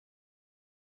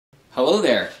Hello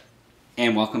there,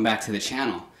 and welcome back to the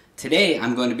channel. Today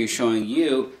I'm going to be showing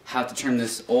you how to turn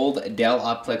this old Dell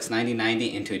Optiplex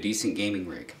 9090 into a decent gaming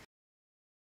rig.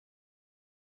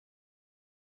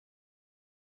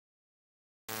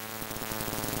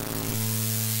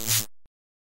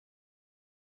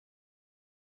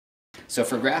 So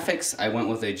for graphics, I went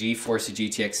with a GeForce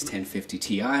GTX 1050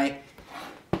 Ti.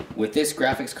 With this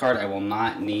graphics card, I will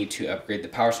not need to upgrade the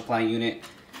power supply unit.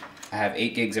 I have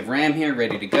 8 gigs of RAM here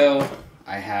ready to go.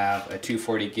 I have a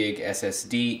 240 gig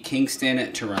SSD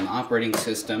Kingston to run the operating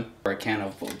system, or a can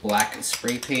of black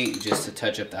spray paint just to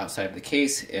touch up the outside of the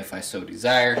case if I so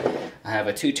desire. I have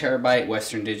a 2 terabyte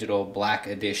Western Digital Black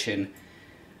Edition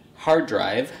hard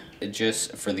drive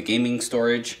just for the gaming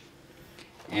storage.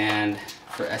 And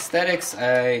for aesthetics,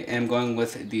 I am going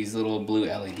with these little blue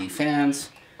LED fans.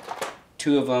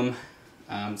 2 of them.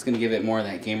 It's going to give it more of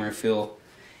that gamer feel.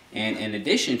 And in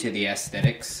addition to the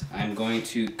aesthetics, I'm going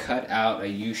to cut out a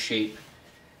U-shaped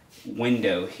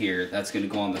window here that's going to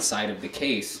go on the side of the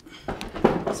case.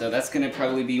 So that's going to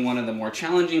probably be one of the more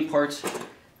challenging parts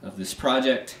of this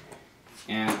project.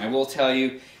 And I will tell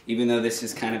you, even though this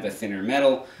is kind of a thinner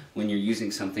metal, when you're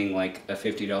using something like a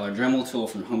 $50 Dremel tool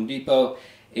from Home Depot,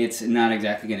 it's not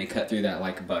exactly going to cut through that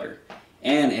like butter.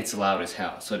 And it's loud as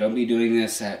hell. So don't be doing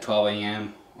this at 12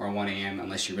 a.m. or 1 a.m.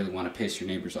 unless you really want to piss your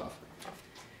neighbors off.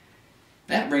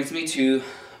 That brings me to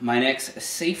my next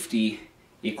safety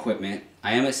equipment.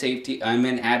 I'm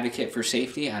an advocate for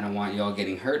safety. I don't want y'all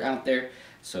getting hurt out there,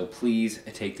 so please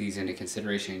take these into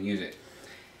consideration and use it.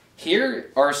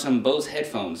 Here are some Bose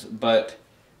headphones, but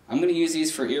I'm going to use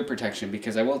these for ear protection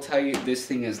because I will tell you this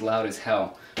thing is loud as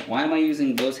hell. Why am I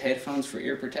using Bose headphones for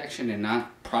ear protection and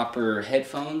not proper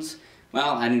headphones?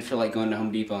 Well, I didn't feel like going to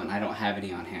Home Depot and I don't have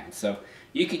any on hand. So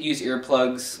you could use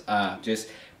earplugs, just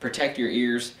protect your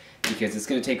ears, because it's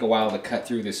going to take a while to cut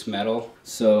through this metal.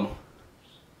 So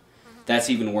that's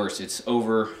even worse. It's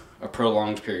over a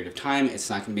prolonged period of time.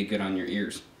 It's not going to be good on your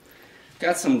ears.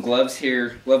 Got some gloves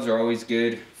here. Gloves are always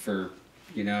good for,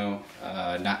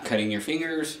 not cutting your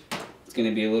fingers. It's going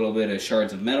to be a little bit of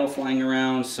shards of metal flying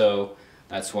around, so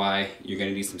that's why you're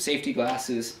going to need some safety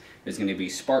glasses. There's going to be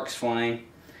sparks flying.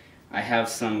 I have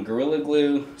some Gorilla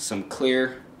Glue, some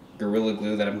clear Gorilla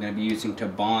Glue that I'm going to be using to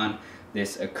bond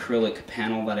this acrylic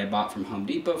panel that I bought from Home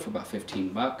Depot for about 15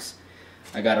 bucks.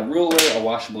 I got a ruler, a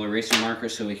washable eraser marker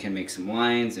so we can make some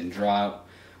lines and draw out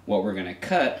what we're going to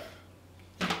cut.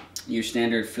 Your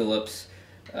standard Phillips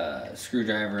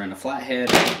screwdriver and a flathead.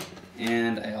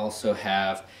 And I also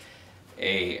have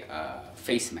a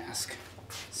face mask.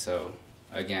 So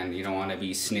again, you don't want to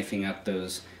be sniffing up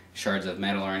those shards of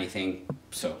metal or anything.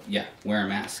 So yeah, wear a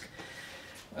mask.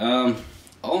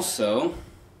 Also,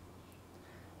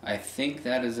 I think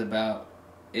that is about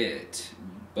it,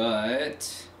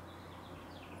 but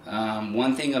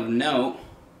one thing of note,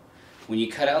 when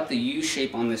you cut out the U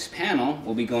shape on this panel,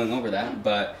 we'll be going over that,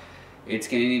 but it's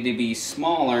going to need to be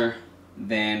smaller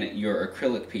than your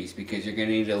acrylic piece because you're going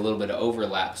to need a little bit of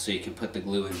overlap so you can put the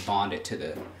glue and bond it to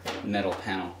the metal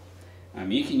panel.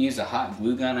 You can use a hot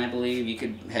glue gun, I believe. You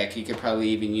could probably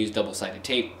even use double-sided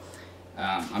tape.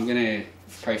 I'm going to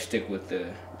probably stick with the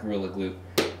Gorilla Glue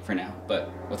for now,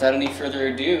 but without any further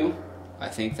ado, I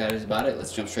think that is about it.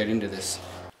 Let's jump straight into this.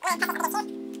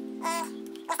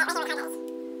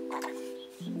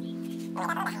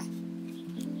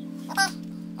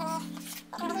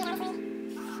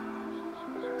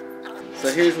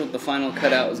 So here's what the final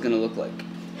cutout is going to look like.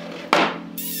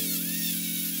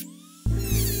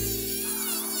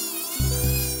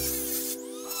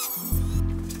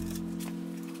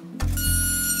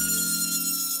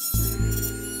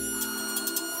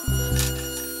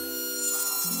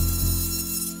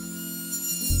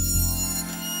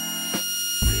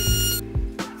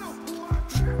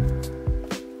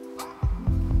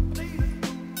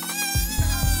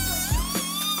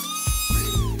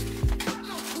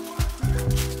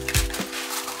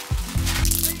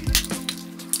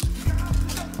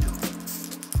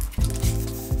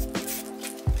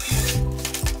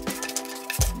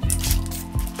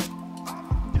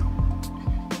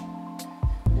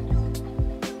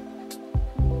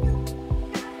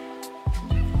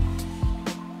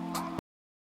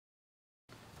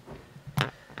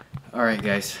 Alright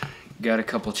guys, got a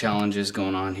couple challenges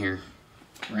going on here.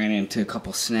 Ran into a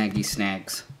couple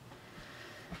snags.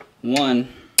 One,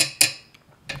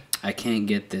 I can't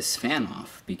get this fan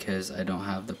off because I don't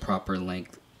have the proper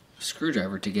length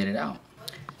screwdriver to get it out.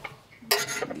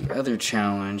 The other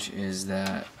challenge is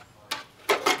that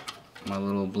my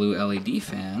little blue LED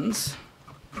fans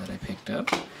that I picked up,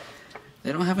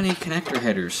 they don't have any connector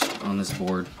headers on this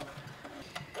board.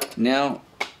 Now,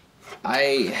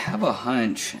 I have a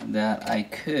hunch that I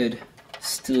could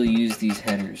still use these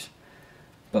headers,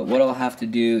 but what I'll have to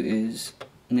do is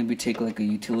maybe take like a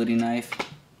utility knife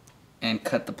and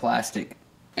cut the plastic.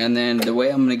 And then the way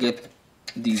I'm going to get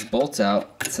these bolts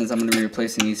out, since I'm going to be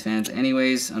replacing these fans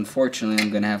anyways, unfortunately I'm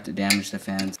going to have to damage the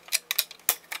fans.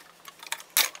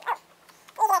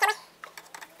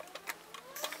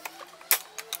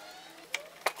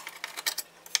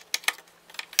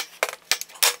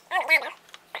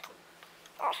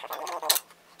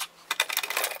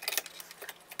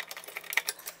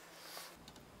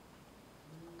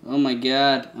 Oh my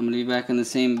god, I'm gonna be back in the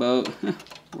same boat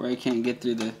where I can't get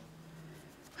through the...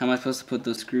 How am I supposed to put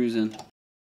those screws in?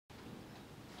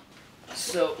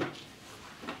 So,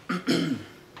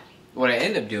 what I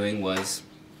ended up doing was,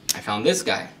 I found this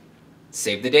guy.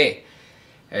 Saved the day.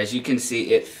 As you can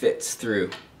see, it fits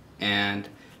through. And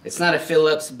it's not a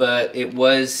Phillips, but it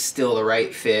was still the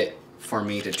right fit for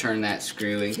me to turn that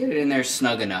screw and get it in there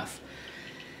snug enough.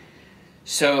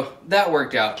 So, that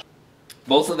worked out.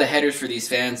 Both of the headers for these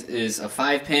fans is a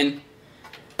 5-pin.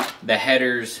 The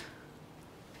headers,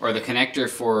 or the connector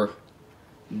for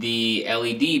the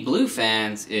LED blue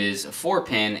fans is a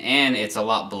 4-pin, and it's a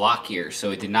lot blockier, so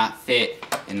it did not fit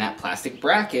in that plastic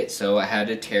bracket, so I had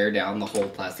to tear down the whole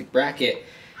plastic bracket,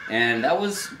 and that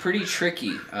was pretty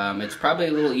tricky. It's probably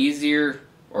a little easier,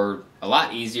 or a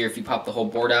lot easier, if you pop the whole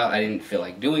board out. I didn't feel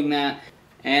like doing that,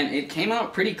 and it came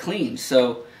out pretty clean.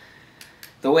 So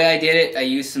the way I did it, I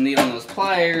used some needle nose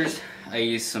pliers, I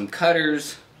used some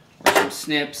cutters, or some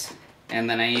snips, and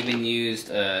then I even used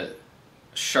a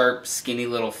sharp, skinny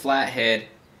little flathead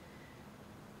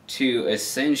to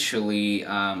essentially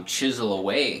chisel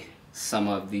away some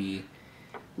of the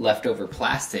leftover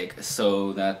plastic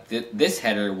so that this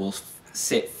header will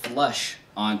sit flush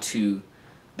onto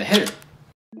the header.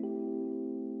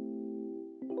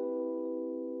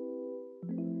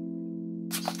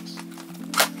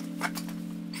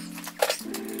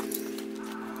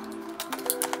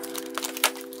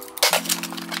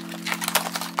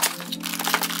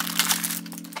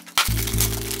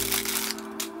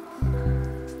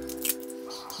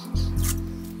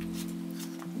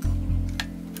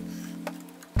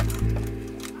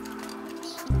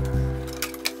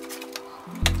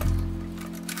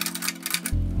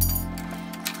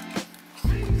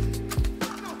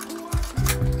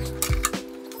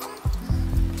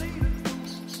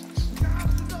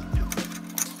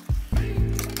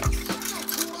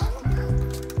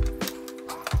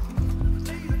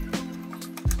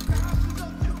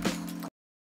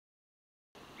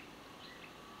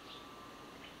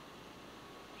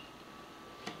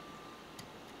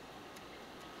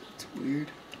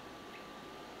 Weird.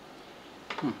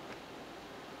 Huh.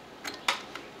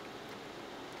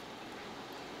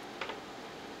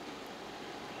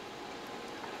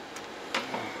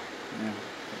 Yeah,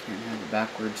 I can't have it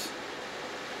backwards.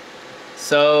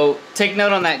 So take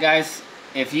note on that, guys.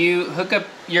 If you hook up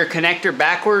your connector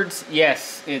backwards,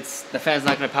 yes, the fan's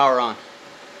not going to power on.